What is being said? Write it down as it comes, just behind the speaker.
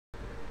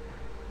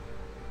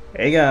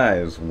Hey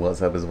guys,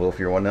 what's up? It's Wolf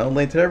here one now. And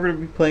today we're going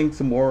to be playing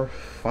some more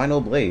Final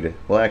Blade.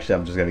 Well, actually,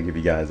 I'm just going to give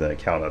you guys an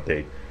account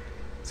update.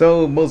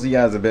 So, most of you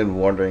guys have been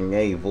wondering,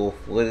 hey Wolf,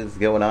 what is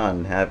going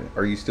on?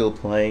 Are you still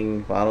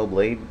playing Final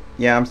Blade?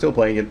 Yeah, I'm still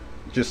playing it,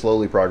 just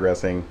slowly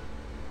progressing.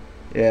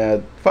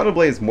 Yeah, Final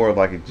Blade is more of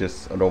like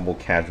just a normal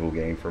casual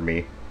game for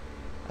me.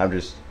 I'm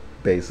just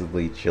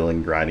basically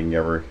chilling, grinding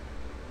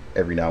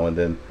every now and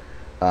then.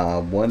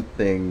 One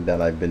thing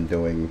that I've been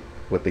doing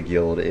with the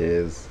guild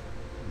is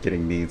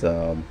getting these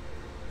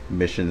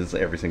missions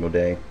every single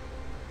day.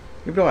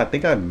 Even though I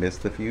think I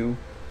missed a few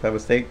by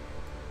mistake.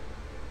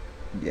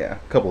 Yeah,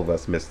 a couple of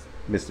us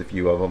missed a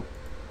few of them.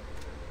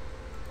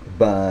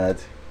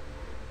 But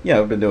yeah,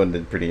 I've been doing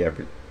it pretty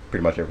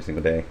much every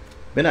single day.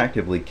 Been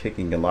actively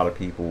kicking a lot of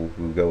people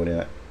who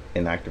go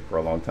inactive for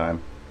a long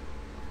time.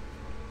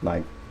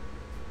 Like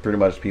pretty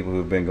much people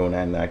who've been going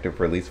inactive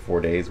for at least 4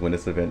 days when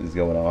this event is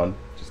going on,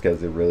 just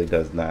because it really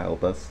does not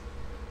help us.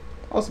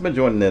 Also been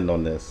joining in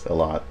on this a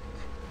lot.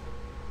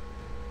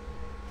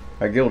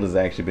 Our guild has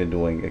actually been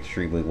doing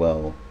extremely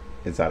well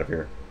inside of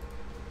here.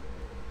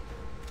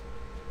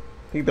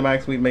 I think the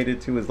max we've made it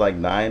to is like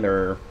 9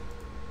 or,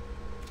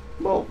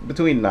 well,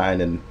 between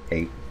 9 and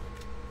 8.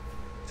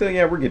 So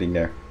yeah, we're getting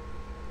there.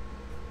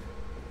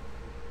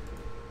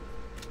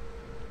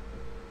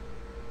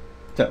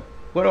 So,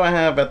 what do I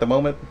have at the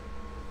moment?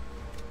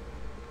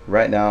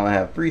 Right now I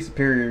have 3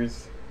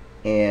 superiors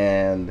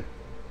and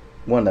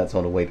 1 that's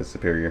on the way to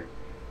superior.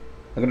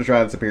 I'm going to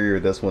try the superior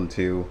this one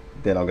too.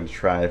 Then I'm going to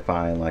try to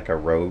find like a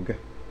rogue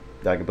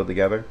that I can put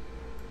together.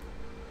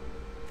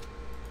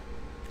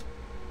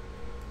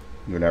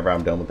 Whenever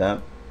I'm done with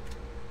that,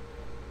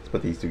 let's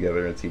put these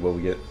together and see what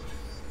we get.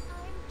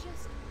 I'm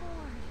just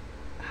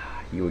bored.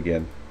 You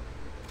again.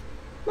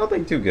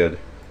 Nothing too good.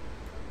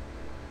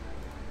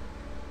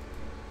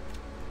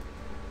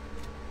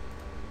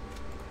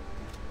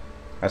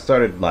 I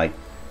started like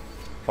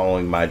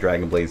following my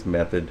Dragon Blaze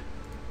method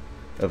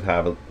of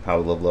how to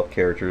level up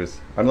characters.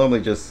 I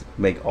normally just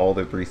make all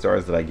the 3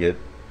 stars that I get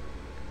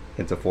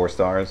into 4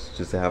 stars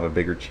just to have a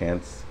bigger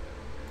chance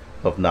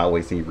of not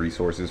wasting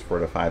resources for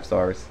the 5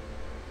 stars.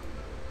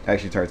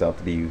 Actually turns out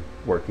to be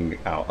working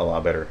out a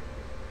lot better.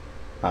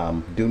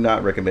 Do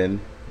not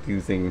recommend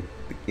using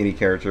any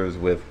characters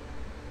with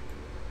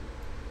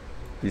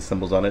these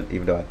symbols on it,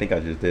 even though I think I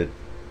just did.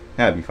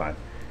 That'd be fine.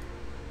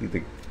 These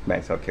are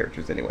max out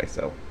characters anyway,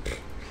 so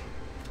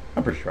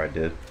I'm pretty sure I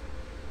did.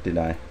 Didn't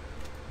I?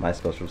 My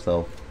special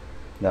self.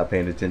 Not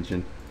paying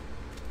attention.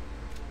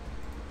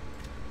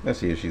 Let's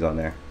see if she's on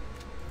there.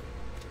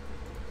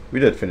 We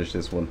did finish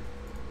this one.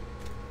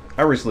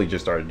 I recently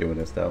just started doing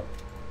this though.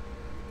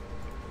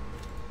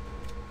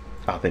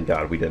 Oh, thank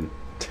God we didn't.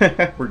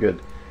 We're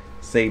good.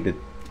 Saved it.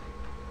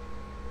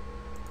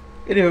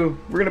 Anywho,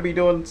 we're gonna be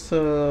doing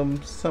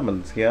some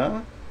summons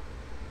here.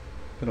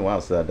 Been a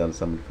while since I've done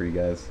summon for you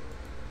guys.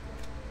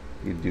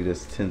 You do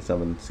this 10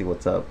 summon, see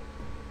what's up.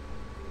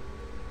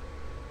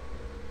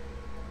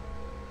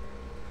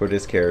 For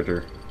this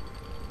character.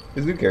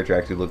 This new character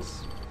actually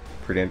looks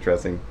pretty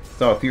interesting.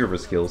 Saw a few of her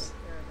skills.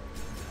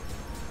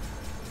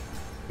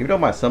 Even though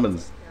my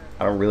summons,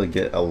 I don't really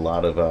get a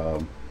lot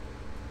of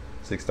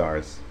 6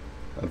 stars,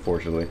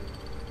 unfortunately.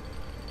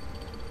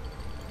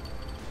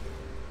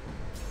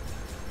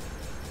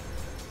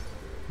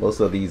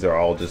 Most of these are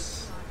all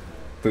just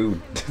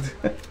food.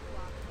 But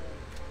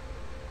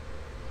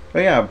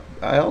yeah,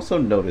 I also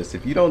noticed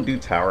if you don't do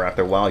tower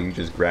after a while, you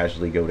just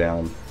gradually go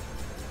down.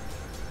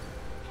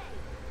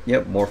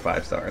 Yep, more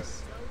 5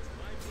 stars.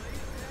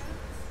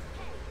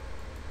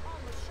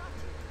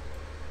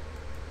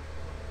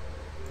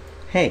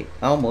 Hey,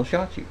 I almost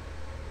shot you.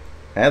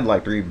 I had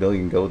like 3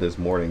 billion gold this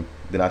morning.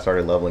 Then I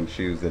started leveling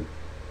shoes and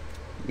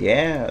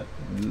yeah,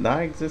 not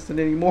existent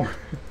anymore.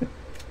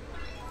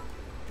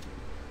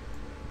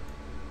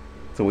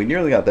 So we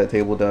nearly got that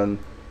table done.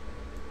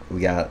 We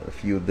got a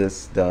few of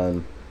this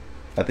done.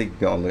 I think you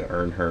can only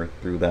earn her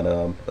through that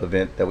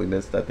event that we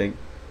missed, I think.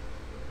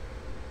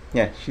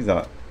 Yeah, she's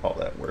not all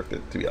that worth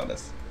it, to be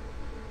honest.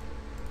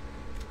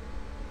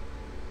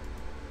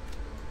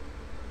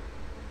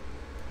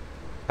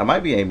 I might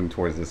be aiming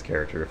towards this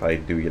character if I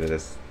do get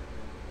this,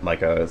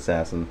 like a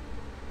assassin.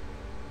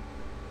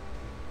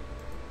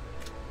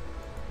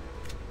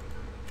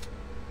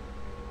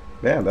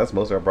 Yeah, that's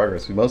most of our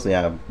progress. We mostly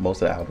have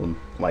most of the album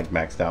like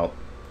maxed out.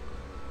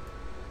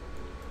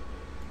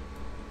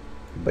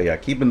 But yeah,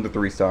 keeping the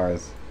 3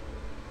 stars.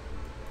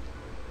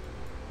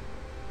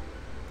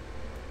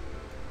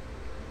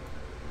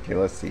 Okay,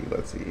 let's see.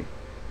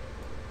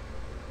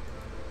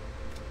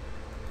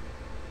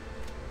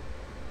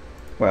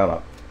 Well,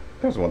 no.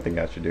 There's one thing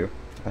I should do.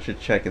 I should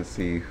check and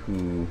see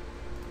who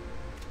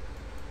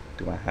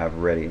do I have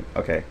ready.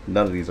 Okay,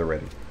 none of these are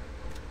ready.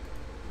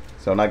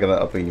 So I'm not gonna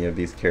up any of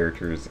these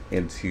characters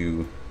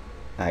into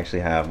I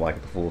actually have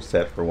like the full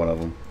set for one of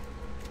them.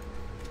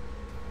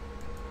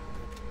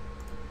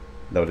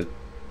 Noted.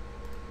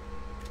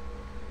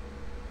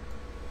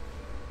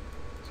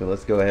 So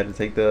let's go ahead and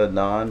take the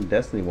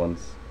non-Destiny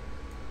ones.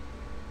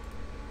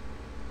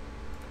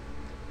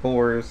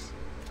 4s.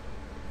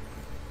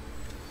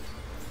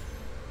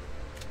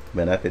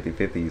 Man, that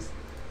 50-50 is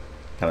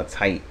kind of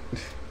tight.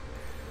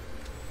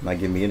 Not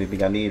giving me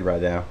anything I need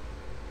right now.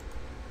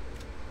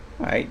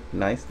 Alright,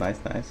 nice, nice,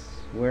 nice.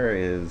 Where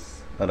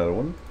is another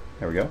one?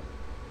 There we go.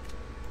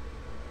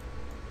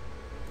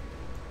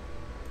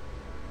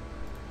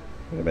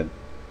 Wait a minute.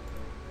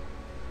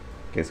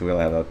 Okay, so we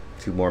only have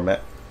two more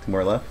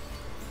left.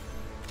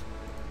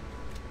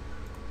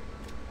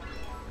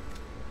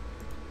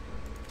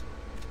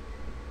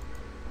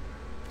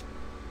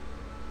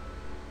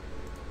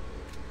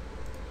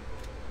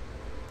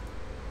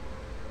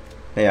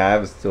 Yeah, I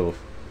haven't still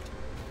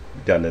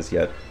done this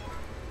yet.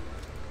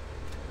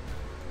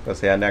 Let's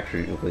say I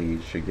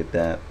naturally should get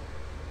that.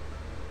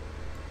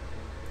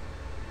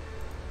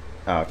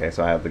 Oh, okay,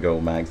 so I have to go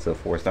max to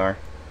 4-star.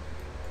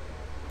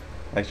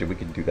 Actually, we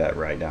can do that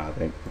right now, I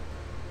think.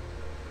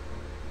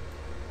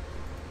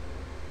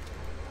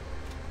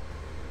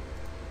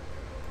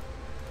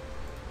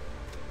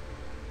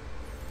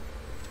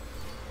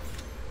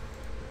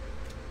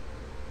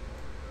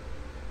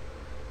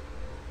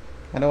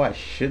 I know I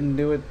shouldn't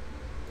do it.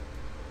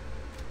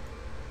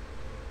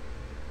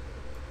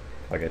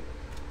 Fuck it.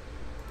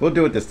 We'll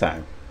do it this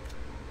time.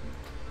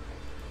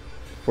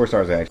 4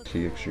 stars are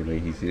actually extremely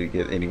easy to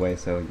get anyway,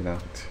 so you know.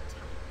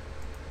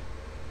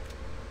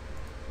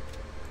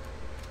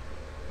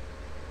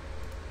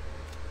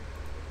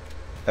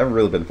 I haven't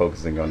really been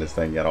focusing on this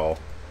thing at all.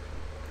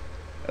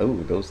 Oh,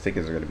 those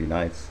tickets are going to be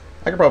nice.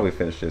 I could probably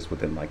finish this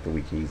within like the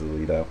week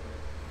easily though.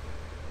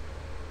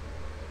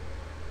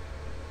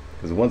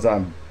 Because once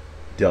I'm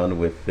done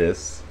with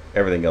this,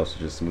 everything else is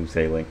just smooth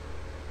sailing.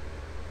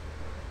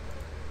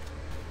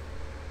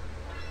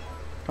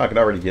 Oh, I could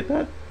already get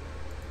that?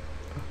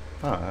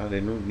 Ah, I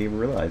didn't even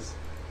realize.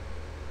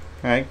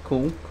 Alright,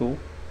 cool, cool.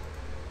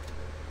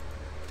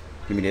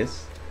 Give me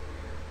this.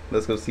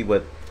 Let's go see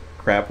what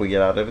crap we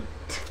get out of it.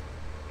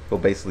 Well,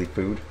 basically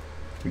food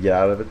we get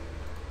out of it.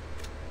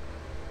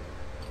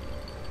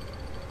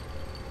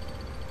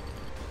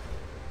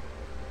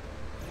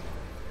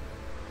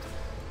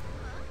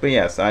 But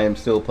yes, I am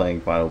still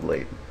playing Final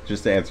Blade.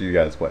 Just to answer you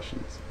guys'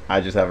 questions. I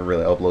just haven't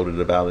really uploaded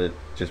about it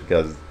just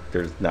because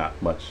there's not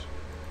much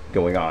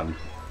going on.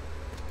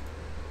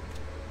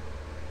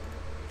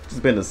 It's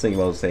been the same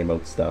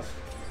old stuff.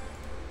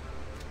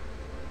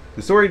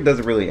 The story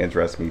doesn't really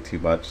interest me too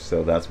much,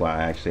 so that's why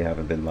I actually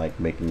haven't been like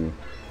making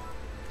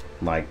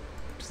like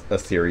a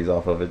series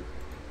off of it.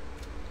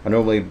 I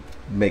normally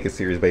make a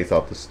series based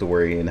off the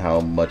story and how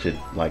much it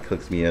like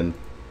hooks me in.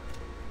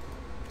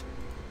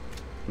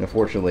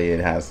 Unfortunately, it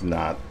has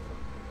not.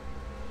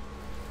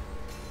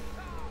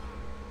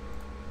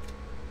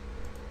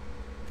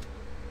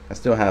 I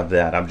still have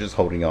that. I'm just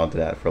holding on to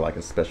that for like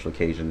a special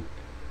occasion.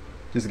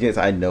 Just in case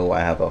I know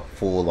I have a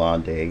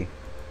full-on day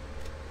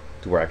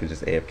to where I can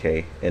just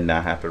AFK and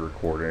not have to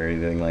record or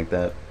anything like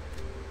that.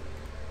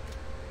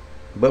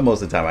 But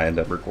most of the time I end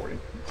up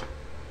recording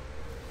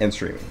and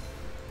streaming.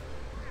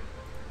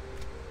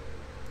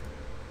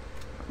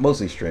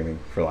 Mostly streaming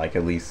for like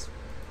at least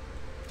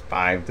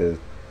 5 to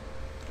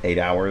 8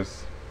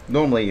 hours.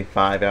 Normally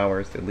 5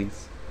 hours at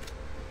least.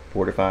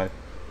 4 to 5.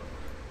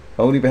 I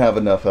don't even have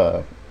enough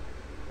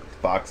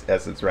Fox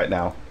essence right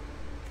now.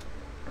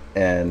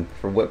 And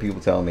for what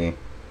people tell me,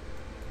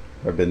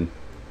 or been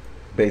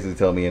basically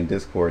telling me in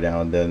Discord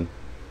now and then,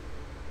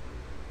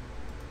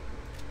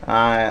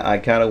 I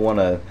kind of want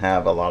to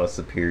have a lot of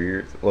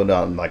superiors, well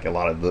not like a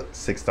lot of the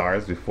 6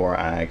 stars before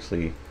I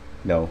actually, you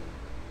know,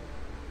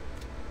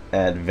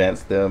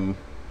 advance them.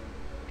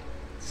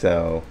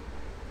 So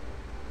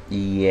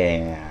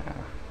yeah.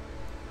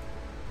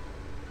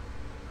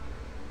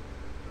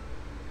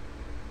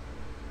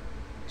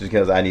 Just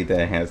because I need to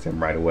enhance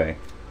them right away.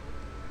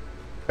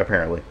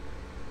 Apparently.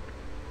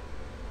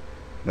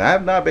 Now, I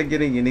have not been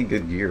getting any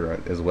good gear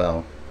as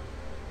well.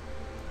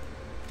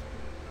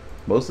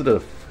 Most of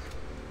the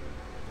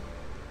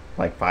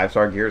like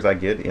 5-star gears I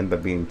get end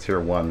up being tier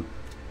 1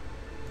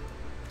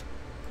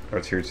 or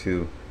tier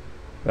 2,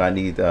 but I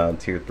need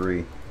tier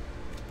 3.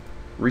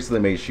 Recently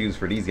made shoes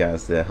for these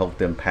guys to help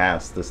them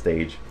pass the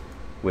stage,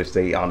 which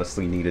they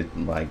honestly needed.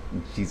 Like,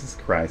 Jesus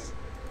Christ,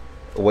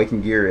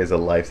 awaken gear is a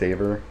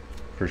lifesaver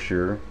for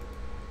sure.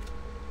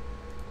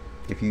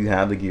 If you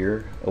have the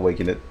gear,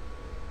 awaken it.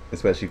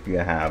 Especially if you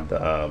have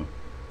the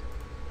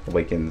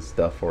awaken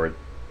stuff for it.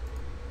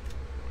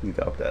 Need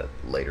to up that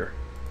later.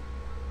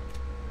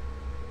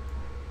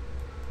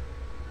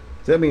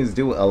 So that means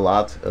do a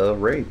lot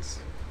of raids.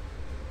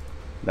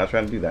 Not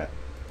trying to do that.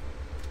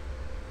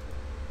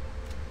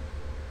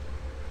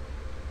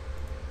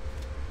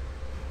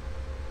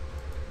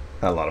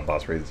 Not a lot of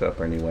boss raids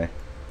up anyway.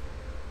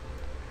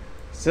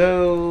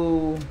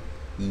 So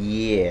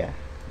yeah,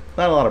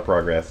 not a lot of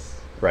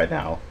progress right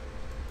now.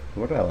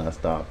 Where did I last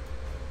stop?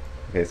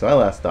 Okay, so I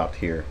last stopped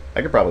here.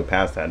 I could probably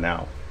pass that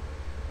now.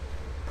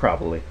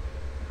 Probably.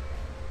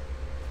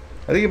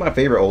 I think my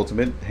favorite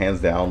ultimate, hands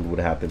down, would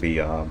have to be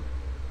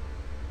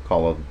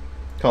Call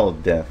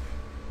of Death.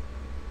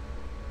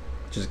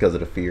 Just because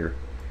of the fear.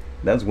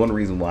 That's one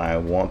reason why I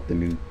want the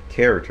new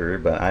character,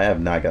 but I have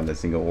not gotten a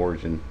single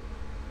origin.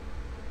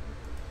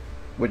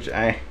 which is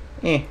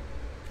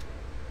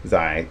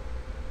alright,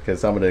 because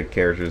some of the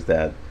characters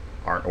that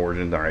aren't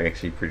origins are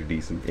actually pretty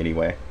decent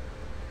anyway.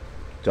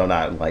 So I'm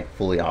not like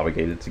fully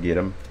obligated to get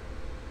them.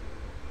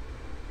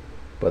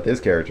 But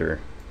this character,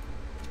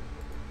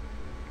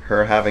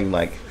 her having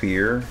like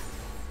fear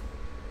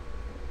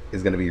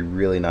is gonna be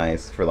really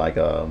nice for like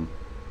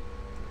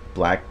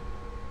black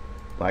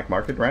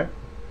market, right?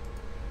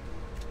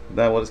 Is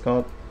that what it's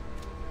called?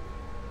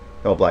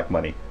 Oh, black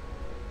money.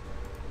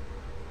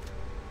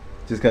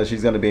 Just because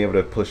she's gonna be able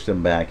to push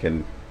them back,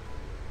 and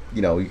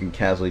you know, you can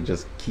casually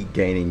just keep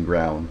gaining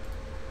ground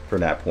from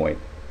that point.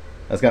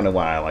 That's kind of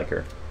why I like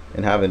her.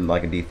 And having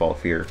like a default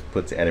fear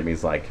puts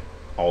enemies like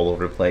all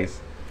over the place,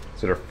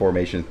 so their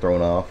formation's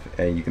thrown off,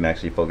 and you can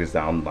actually focus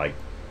down like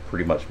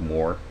pretty much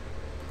more.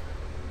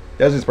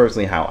 That's just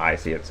personally how I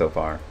see it so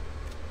far.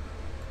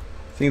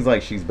 Seems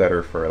like she's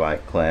better for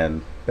like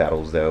clan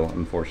battles though,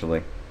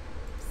 unfortunately,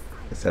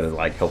 instead of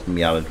like helping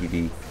me out in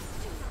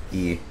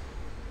PvE.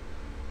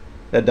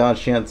 That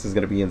dodge chance is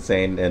going to be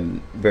insane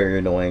and very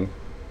annoying.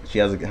 She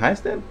has a high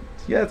stun.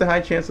 She has a high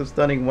chance of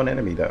stunning one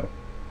enemy though,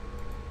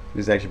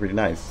 which is actually pretty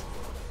nice.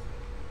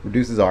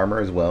 Reduces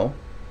armor as well.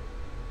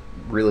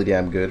 Really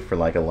damn good for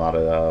like a lot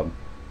of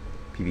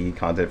PvE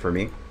content for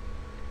me.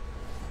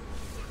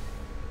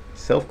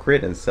 Self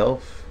crit and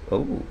self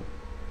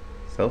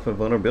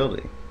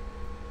invulnerability.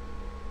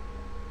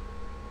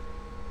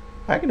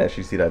 I can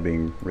actually see that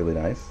being really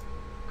nice.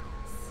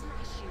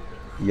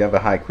 You have a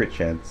high crit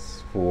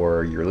chance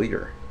for your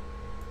leader.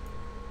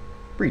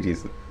 Pretty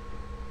decent.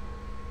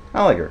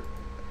 I like her.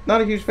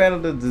 Not a huge fan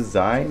of the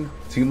design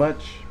too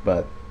much,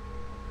 but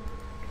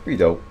pretty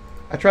dope.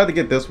 I tried to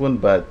get this one,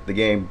 but the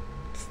game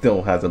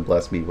still hasn't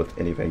blessed me with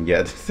anything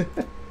yet.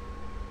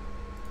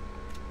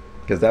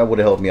 Because that would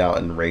have helped me out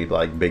in raid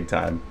like big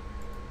time.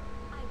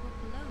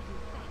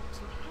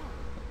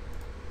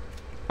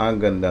 I'm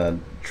gonna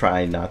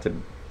try not to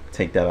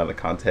take that out of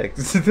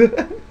context.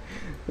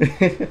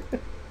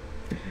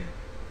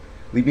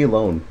 Leave me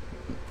alone.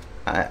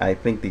 I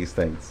think these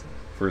things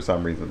for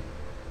some reason.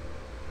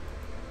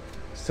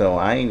 So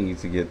I need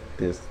to get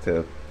this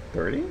to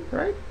 30,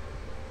 right?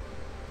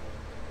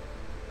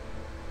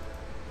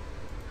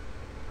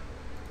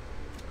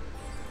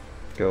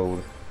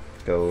 Gold,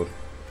 gold,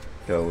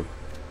 gold,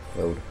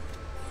 gold,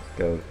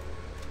 gold.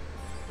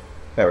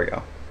 There we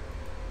go.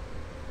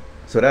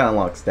 So that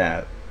unlocks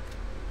that.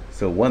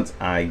 So once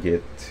I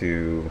get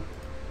to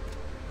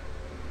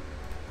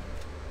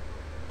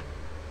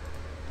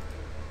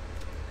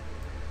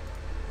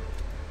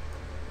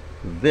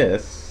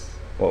this,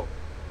 well,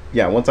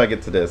 yeah, once I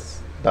get to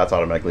this, that's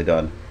automatically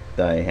done.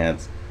 Then I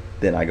enhance,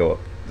 then I go up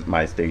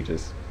my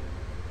stages.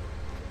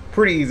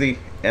 Pretty easy,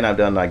 and I'm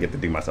done, and I get to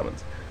do my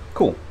summons.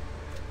 Cool.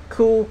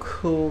 Cool,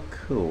 cool,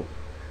 cool.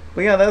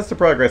 But yeah, that's the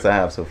progress I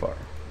have so far.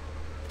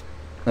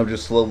 I'm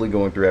just slowly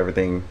going through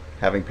everything,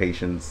 having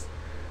patience.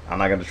 I'm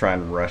not going to try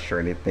and rush or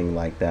anything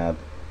like that.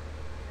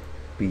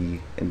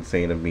 Be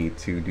insane of me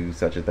to do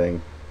such a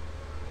thing.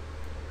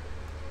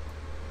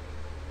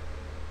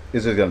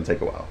 It's just going to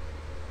take a while.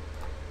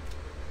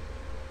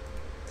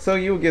 So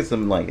you'll get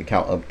some like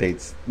account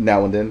updates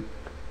now and then.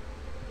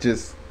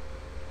 Just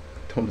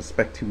don't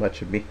expect too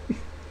much of me.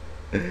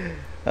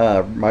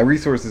 My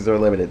resources are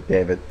limited,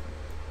 David.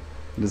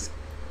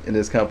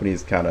 This company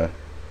is kind of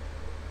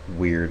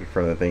weird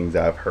from the things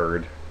I've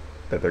heard,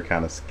 that they're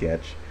kind of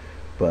sketch.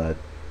 But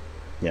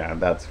yeah,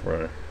 that's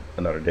for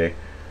another day.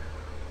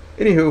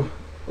 Anywho,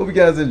 hope you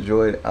guys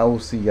enjoyed. I will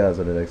see you guys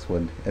on the next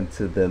one.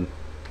 Until then,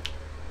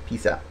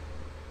 peace out.